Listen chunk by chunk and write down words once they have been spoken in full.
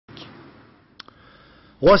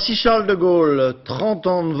Roissy Charles-de-Gaulle, 30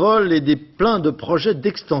 ans de vol et plein de projets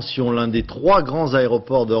d'extension. L'un des 3 grands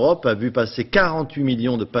aéroports d'Europe a vu passer 48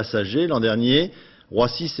 millions de passagers l'an dernier.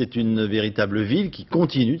 Roissy, c'est une véritable ville qui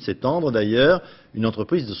continue de s'étendre d'ailleurs. Une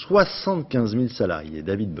entreprise de 75 000 salariés.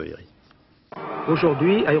 David BOERI.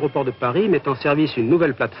 Aujourd'hui, Aéroports de Paris met en service une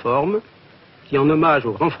nouvelle plateforme qui, en hommage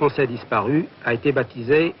aux grands Français disparus, a été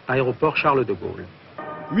baptisée Aéroport Charles-de-Gaulle.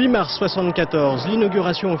 8 mars 1974,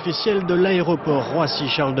 l'inauguration officielle de l'aéroport Roissy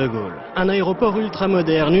Charles-de-Gaulle. Un aéroport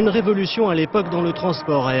ultramoderne, une révolution à l'époque dans le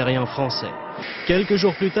transport aérien français. Quelques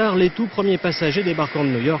jours plus tard, les tout premiers passagers débarquant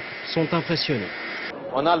de New York sont impressionnés.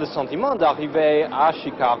 On a le sentiment d'arriver à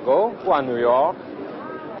Chicago ou à New York.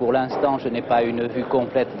 Pour l'instant, je n'ai pas une vue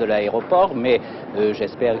complète de l'aéroport, mais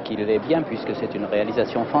j'espère qu'il est bien puisque c'est une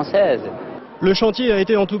réalisation française. Le chantier a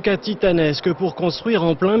été en tout cas titanesque pour construire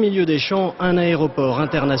en plein milieu des champs un aéroport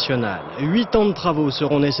international. 8 ans de travaux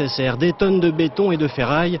seront nécessaires, des tonnes de béton et de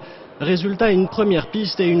ferraille. Résultat, une première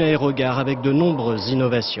piste et une aérogare avec de nombreuses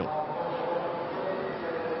innovations.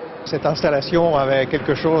 Cette installation avait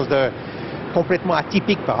quelque chose de complètement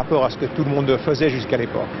atypique par rapport à ce que tout le monde faisait jusqu'à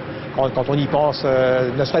l'époque. Quand on y pense,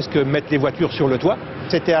 ne serait-ce que mettre les voitures sur le toit.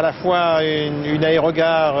 C'était à la fois une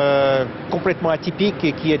aérogare complètement atypique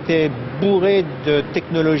et qui était bourrée de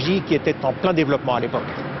technologies qui étaient en plein développement à l'époque.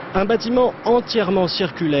 Un bâtiment entièrement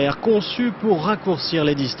circulaire, conçu pour raccourcir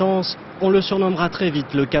les distances. On le surnommera très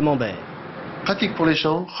vite le camembert. Pratique pour les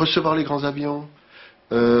gens, recevoir les grands avions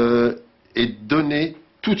et donner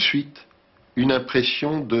tout de suite une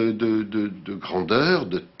impression de grandeur,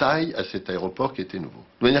 de taille à cet aéroport qui était nouveau.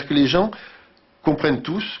 De manière que les gens comprennent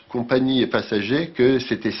tous, compagnie et passagers, que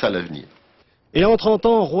c'était ça l'avenir. Et en 30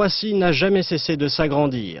 ans, Roissy n'a jamais cessé de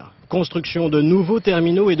s'agrandir. Construction de nouveaux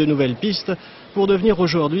terminaux et de nouvelles pistes pour devenir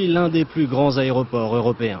aujourd'hui l'un des plus grands aéroports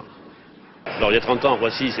européens. Alors il y a 30 ans,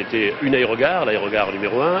 Roissy c'était une aérogare, l'aérogare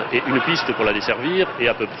numéro 1, et une piste pour la desservir et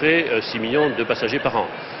à peu près 6 millions de passagers par an.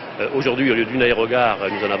 Aujourd'hui, au lieu d'une aérogare,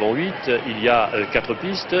 nous en avons 8. Il y a 4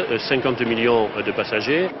 pistes, 50 millions de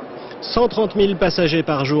passagers. 130 000 passagers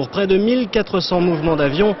par jour, près de 1400 mouvements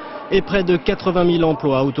d'avions et près de 80 000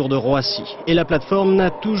 emplois autour de Roissy. Et la plateforme n'a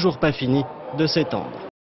toujours pas fini de s'étendre.